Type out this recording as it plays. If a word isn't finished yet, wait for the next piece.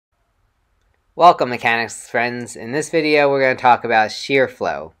Welcome mechanics friends. In this video we're going to talk about shear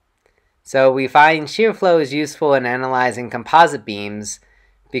flow. So we find shear flow is useful in analyzing composite beams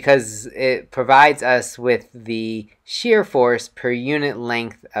because it provides us with the shear force per unit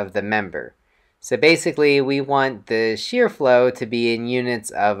length of the member. So basically we want the shear flow to be in units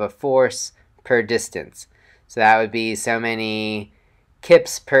of a force per distance. So that would be so many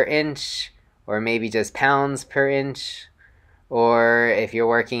kips per inch, or maybe just pounds per inch. Or if you're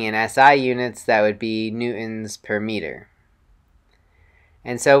working in SI units, that would be newtons per meter.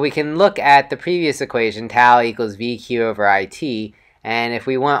 And so we can look at the previous equation, tau equals VQ over IT, and if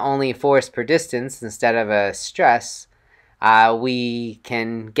we want only force per distance instead of a stress, we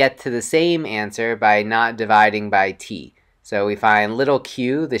can get to the same answer by not dividing by T. So we find little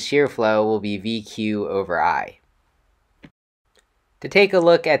q, the shear flow, will be VQ over I. To take a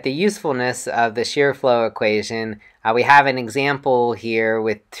look at the usefulness of the shear flow equation, we have an example here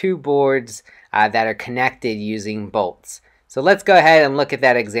with two boards that are connected using bolts. So let's go ahead and look at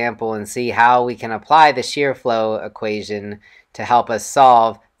that example and see how we can apply the shear flow equation to help us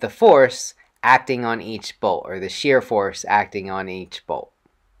solve the force acting on each bolt, or the shear force acting on each bolt.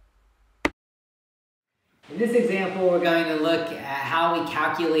 In this example, we're going to look at how we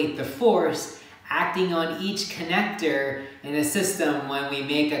calculate the force acting on each connector in a system when we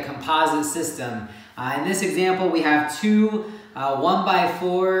make a composite system. In this example, we have two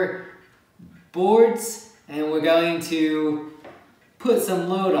 1x4 boards, and we're going to put some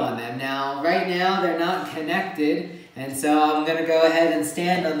load on them. Now, right now, they're not connected, and so I'm going to go ahead and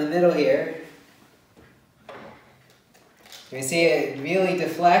stand on the middle here. You can see it really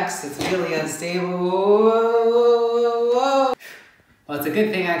deflects. It's really unstable. Whoa, whoa, whoa. Well, it's a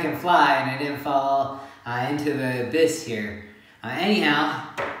good thing I can fly and I didn't fall into the abyss here. Anyhow,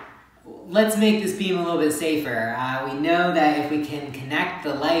 let's make this beam a little bit safer. We know that if we can connect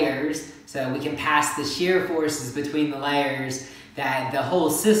the layers, so we can pass the shear forces between the layers, that the whole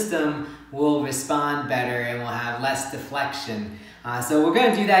system will respond better and will have less deflection. So we're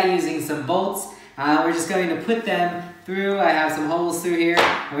going to do that using some bolts. We're just going to put them through. I have some holes through here,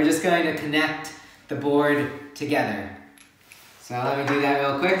 and we're just going to connect the board together. So let me do that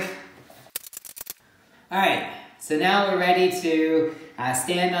real quick. Alright, so now we're ready to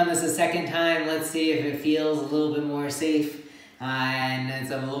stand on this a second time. Let's see if it feels a little bit more safe and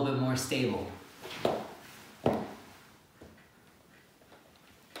it's a little bit more stable. Oh,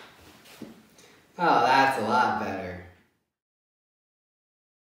 that's a lot better.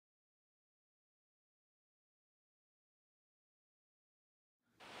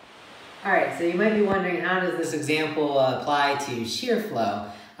 Alright, so you might be wondering, how does this example apply to shear flow?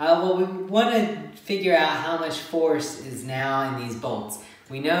 Well, we want to figure out how much force is now in these bolts.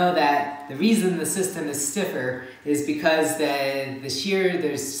 We know that the reason the system is stiffer is because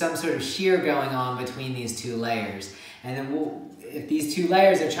there's some sort of shear going on between these two layers. And then if these two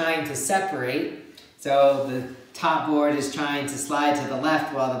layers are trying to separate, so the top board is trying to slide to the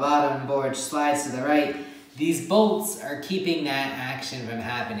left while the bottom board slides to the right, these bolts are keeping that action from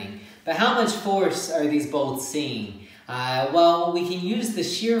happening. But how much force are these bolts seeing? Well, we can use the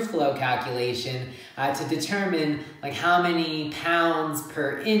shear flow calculation to determine how many pounds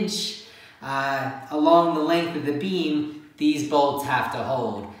per inch along the length of the beam these bolts have to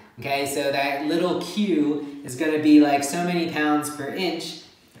hold. Okay, so that little q is going to be like so many pounds per inch.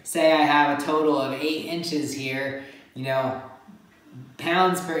 Say I have a total of 8 inches here,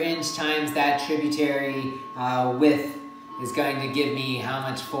 pounds per inch times that tributary width is going to give me how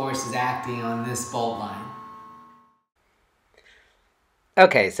much force is acting on this bolt line.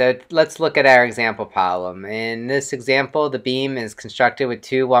 Okay, so let's look at our example problem. In this example, the beam is constructed with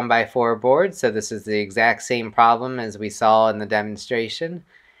two 1x4 boards, so this is the exact same problem as we saw in the demonstration.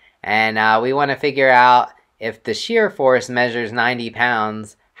 And we want to figure out if the shear force measures 90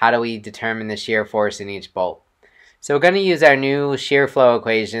 pounds, how do we determine the shear force in each bolt? So we're going to use our new shear flow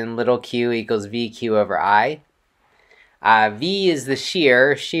equation, little q equals VQ over I. V is the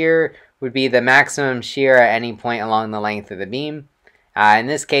shear. Shear would be the maximum shear at any point along the length of the beam. In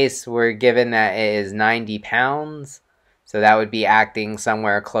this case, we're given that it is 90 pounds, so that would be acting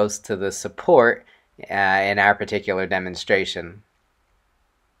somewhere close to the support in our particular demonstration.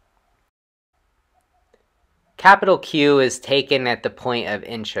 Capital Q is taken at the point of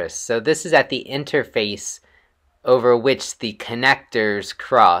interest, so this is at the interface over which the connectors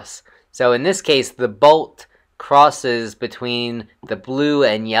cross. So in this case, the bolt crosses between the blue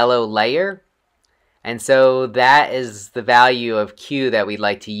and yellow layer, and so that is the value of Q that we'd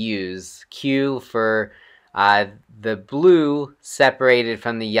like to use. Q for the blue separated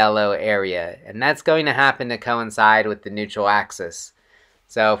from the yellow area, and that's going to happen to coincide with the neutral axis.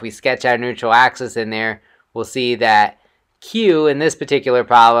 So if we sketch our neutral axis in there, we'll see that Q in this particular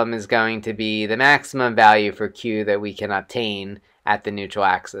problem is going to be the maximum value for Q that we can obtain at the neutral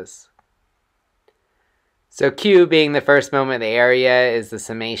axis. So Q, being the first moment of the area, is the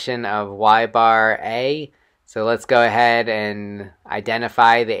summation of y bar A. So let's go ahead and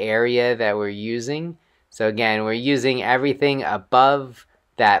identify the area that we're using. So again, we're using everything above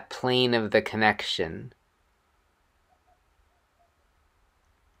that plane of the connection.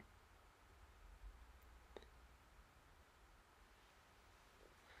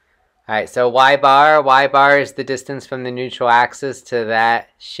 Alright, so y bar is the distance from the neutral axis to that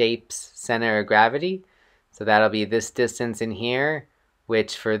shape's center of gravity. So that'll be this distance in here,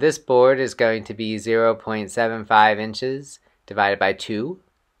 which for this board is going to be 0.75 inches divided by 2.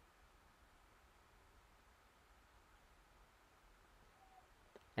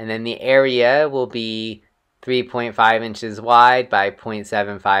 And then the area will be 3.5 inches wide by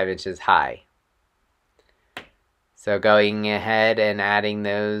 0.75 inches high. So going ahead and adding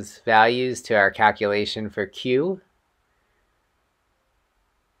those values to our calculation for Q.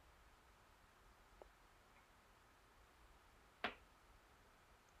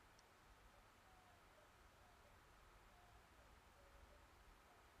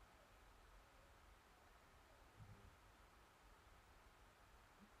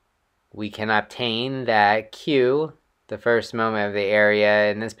 We can obtain that Q, the first moment of the area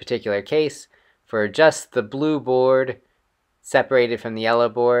in this particular case, for just the blue board separated from the yellow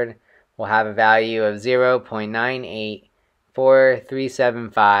board, will have a value of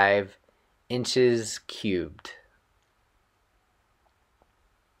 0.984375 inches cubed.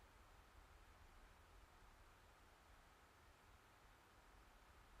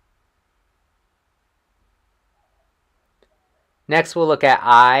 Next, we'll look at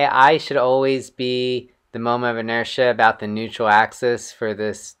I. I should always be the moment of inertia about the neutral axis for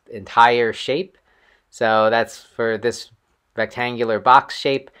this entire shape. So that's for this rectangular box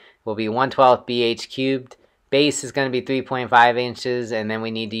shape will be 1/12 bh cubed. Base is going to be 3.5 inches, and then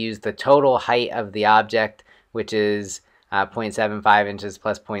we need to use the total height of the object, which is 0.75 inches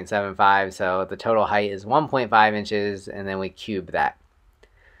plus 0.75. So the total height is 1.5 inches, and then we cube that.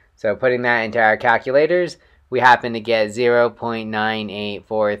 So putting that into our calculators, we happen to get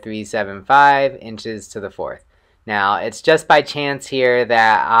 0.984375 inches to the fourth. Now, it's just by chance here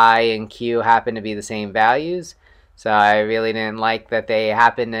that I and Q happen to be the same values. So I really didn't like that they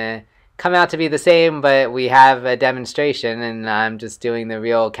happen to come out to be the same, but we have a demonstration, and I'm just doing the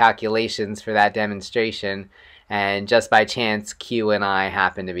real calculations for that demonstration. And just by chance, Q and I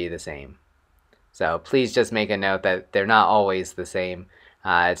happen to be the same. So please just make a note that they're not always the same.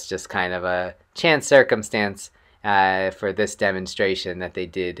 It's just kind of a chance circumstance for this demonstration that they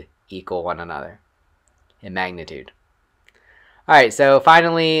did equal one another in magnitude. Alright, so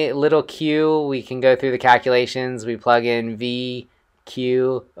finally, little q, we can go through the calculations. We plug in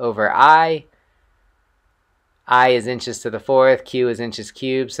VQ over I. I is inches to the fourth, Q is inches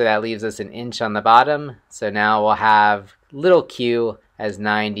cubed, so that leaves us an inch on the bottom. So now we'll have little q as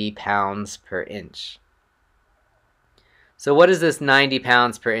 90 pounds per inch. So what does this 90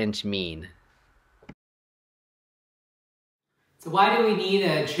 pounds per inch mean? So why do we need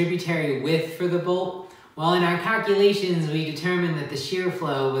a tributary width for the bolt? Well, in our calculations, we determined that the shear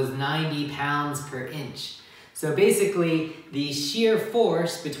flow was 90 pounds per inch. So basically, the shear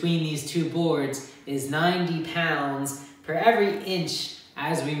force between these two boards is 90 pounds per every inch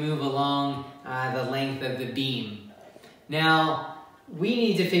as we move along the length of the beam. Now, we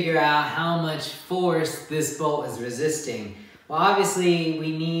need to figure out how much force this bolt is resisting. Well, obviously,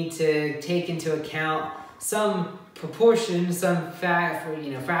 we need to take into account some proportion, some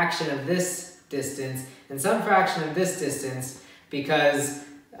fraction of this distance and some fraction of this distance, because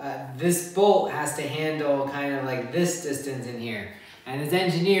this bolt has to handle kind of like this distance in here. And as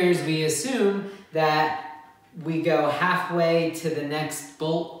engineers, we assume that we go halfway to the next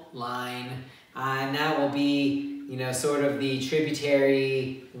bolt line, and that will be, sort of the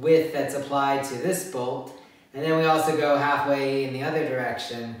tributary width that's applied to this bolt. And then we also go halfway in the other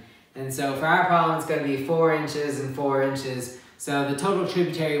direction. And so for our problem, it's going to be 4 inches and 4 inches. So the total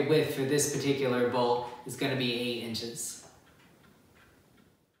tributary width for this particular bolt is going to be 8 inches.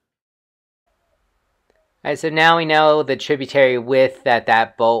 Alright, so now we know the tributary width that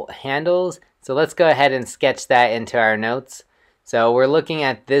that bolt handles. So let's go ahead and sketch that into our notes. So we're looking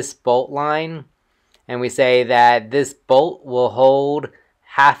at this bolt line, and we say that this bolt will hold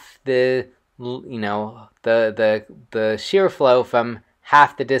half the, the shear flow from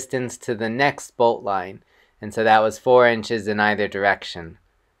half the distance to the next bolt line. And so that was 4 inches in either direction.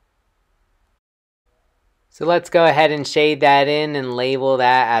 So let's go ahead and shade that in and label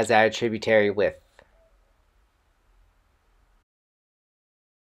that as our tributary width.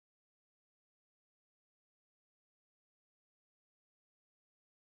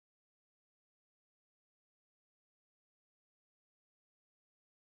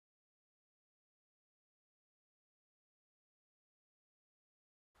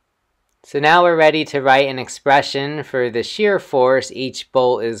 So now we're ready to write an expression for the shear force each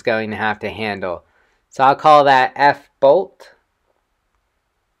bolt is going to have to handle. So I'll call that F bolt.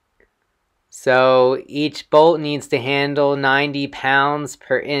 So each bolt needs to handle 90 pounds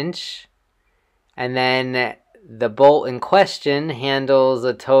per inch. And then the bolt in question handles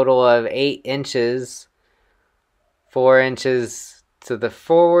a total of 8 inches. 4 inches to the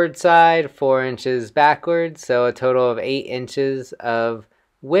forward side, 4 inches backwards. So a total of 8 inches of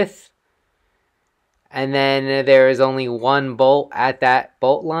width. And then there is only one bolt at that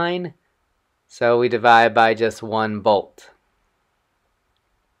bolt line. So we divide by just one bolt.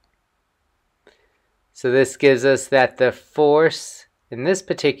 So this gives us that the force in this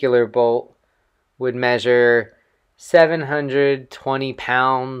particular bolt would measure 720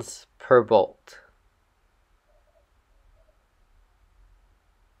 pounds per bolt.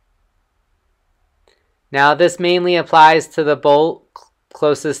 Now this mainly applies to the bolt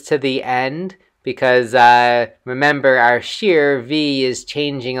closest to the end because remember our shear V is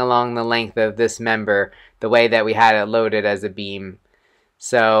changing along the length of this member the way that we had it loaded as a beam.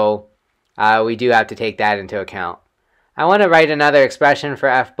 So we do have to take that into account. I want to write another expression for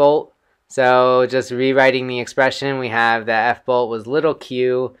F bolt. So just rewriting the expression, we have that F bolt was little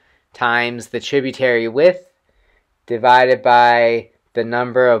q times the tributary width divided by the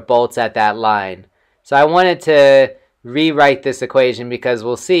number of bolts at that line. So I wanted to rewrite this equation because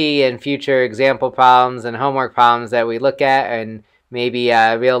we'll see in future example problems and homework problems that we look at, and maybe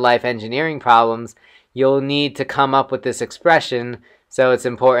real life engineering problems, you'll need to come up with this expression. So it's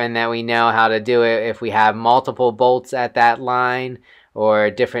important that we know how to do it if we have multiple bolts at that line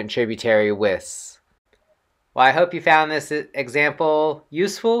or different tributary widths. Well, I hope you found this example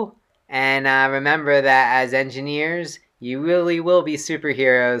useful, and remember that as engineers, you really will be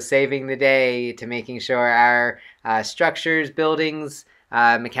superheroes saving the day to making sure our structures, buildings,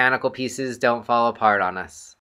 mechanical pieces don't fall apart on us.